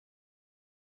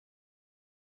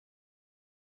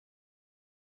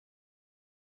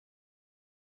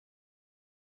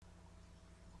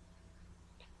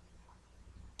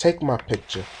Take my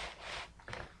picture.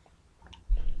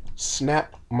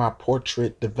 Snap my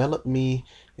portrait. Develop me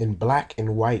in black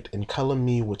and white and color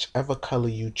me whichever color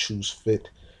you choose fit.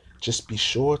 Just be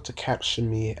sure to capture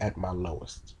me at my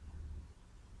lowest.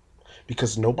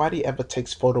 Because nobody ever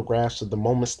takes photographs of the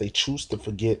moments they choose to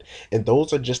forget, and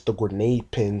those are just the grenade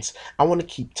pins I want to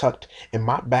keep tucked in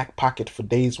my back pocket for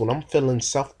days when I'm feeling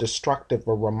self-destructive.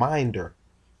 A reminder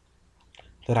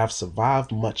that I've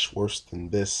survived much worse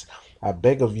than this. I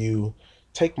beg of you,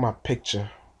 take my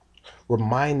picture.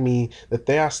 Remind me that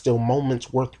there are still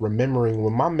moments worth remembering.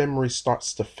 When my memory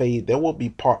starts to fade, there will be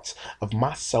parts of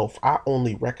myself I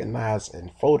only recognize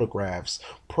in photographs.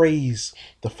 Praise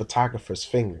the photographer's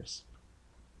fingers.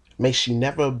 May she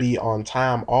never be on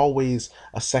time, always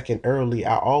a second early.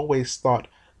 I always thought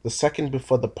the second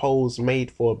before the pose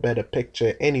made for a better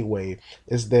picture anyway.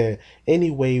 Is there any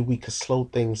way we could slow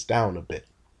things down a bit?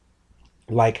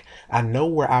 Like, I know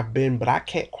where I've been, but I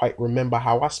can't quite remember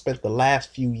how I spent the last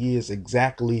few years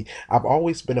exactly. I've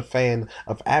always been a fan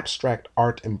of abstract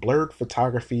art, and blurred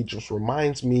photography just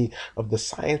reminds me of the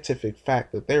scientific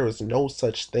fact that there is no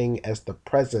such thing as the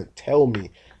present. Tell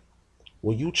me,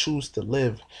 will you choose to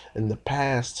live in the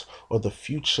past or the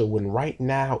future when right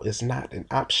now is not an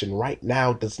option? Right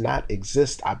now does not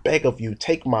exist. I beg of you,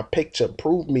 take my picture.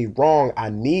 Prove me wrong. I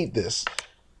need this.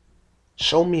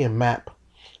 Show me a map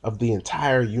of the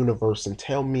entire universe and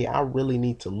tell me I really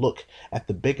need to look at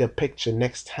the bigger picture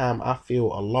next time I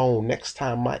feel alone. Next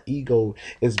time my ego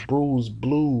is bruised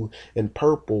blue and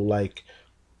purple like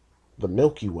the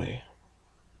Milky Way.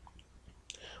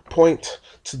 Point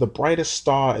to the brightest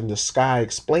star in the sky.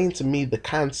 Explain to me the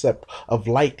concept of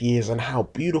light years and how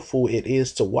beautiful it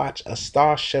is to watch a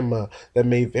star shimmer that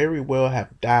may very well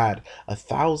have died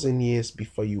 1,000 years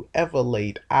before you ever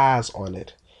laid eyes on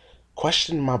it.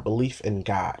 Question my belief in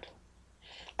God.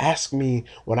 Ask me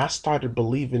when I started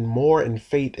believing more in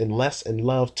fate and less in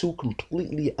love. Two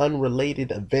completely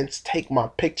unrelated events. Take my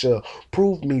picture.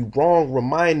 Prove me wrong.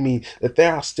 Remind me that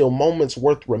there are still moments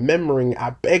worth remembering.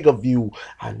 I beg of you,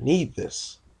 I need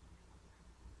this.